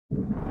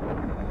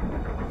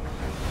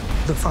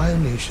The Fire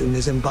Nation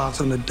is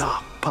embarked on a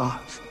dark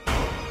path.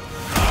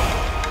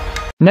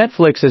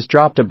 Netflix has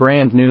dropped a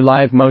brand new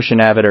live-motion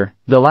Avatar,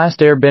 The Last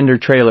Airbender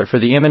trailer for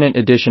the imminent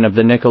edition of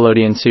the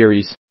Nickelodeon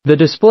series. The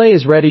display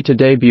is ready to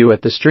debut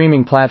at the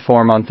streaming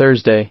platform on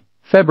Thursday,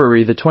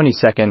 February the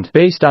 22nd,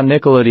 based on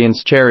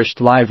Nickelodeon's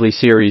cherished lively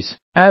series.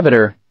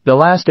 Avatar, The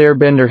Last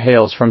Airbender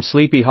hails from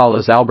Sleepy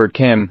Hollow's Albert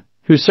Kim,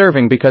 who's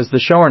serving because the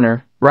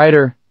showrunner,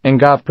 writer, and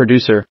GOV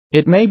producer.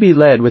 It may be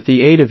led with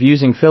the aid of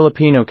using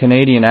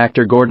Filipino-Canadian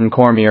actor Gordon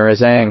Cormier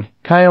as Aang,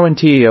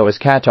 Kiawentiio as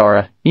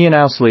Katara, Ian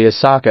Ousley as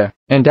Sokka,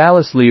 and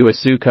Dallas Liu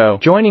as Zuko.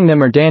 Joining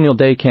them are Daniel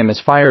Dae Kim as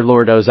Fire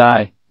Lord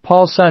Ozai,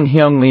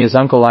 Sun-Hyung Lee as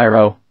Uncle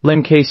Iroh,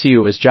 Lim Kay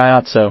Siu as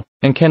Gyatso,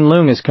 and Ken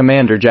Leung as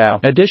Commander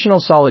Zhao. Additional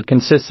solid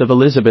consists of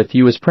Elizabeth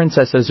Yu as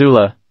Princess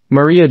Azula,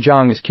 Maria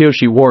Zhang as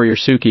Kyoshi Warrior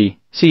Suki,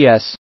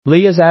 C.S.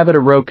 Lee as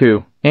Avatar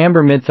Roku,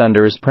 Amber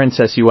Midthunder as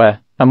Princess Yue,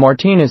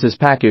 Martinez as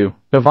Pakku,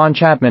 Yvonne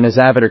Chapman as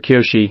Avatar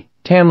Kyoshi,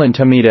 Tamlin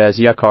Tomita as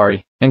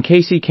Yukari, and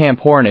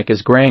Camp-Horinek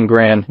as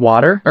Gran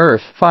Water,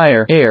 Earth,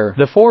 Fire, Air.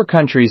 The four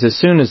countries as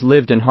soon as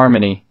lived in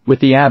harmony, with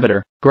the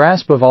Avatar,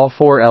 grasp of all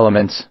four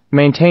elements,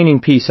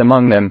 maintaining peace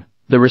among them.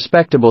 The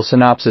respectable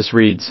synopsis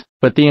reads,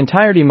 but the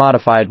entirety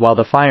modified while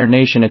the Fire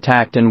Nation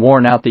attacked and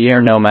worn out the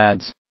air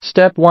nomads.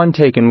 Step 1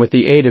 taken with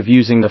the aid of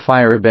using the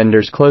Fire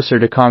Airbenders closer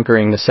to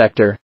conquering the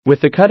sector.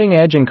 With the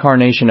cutting-edge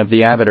incarnation of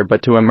the Avatar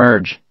but to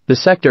emerge, the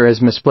sector has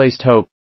misplaced hope.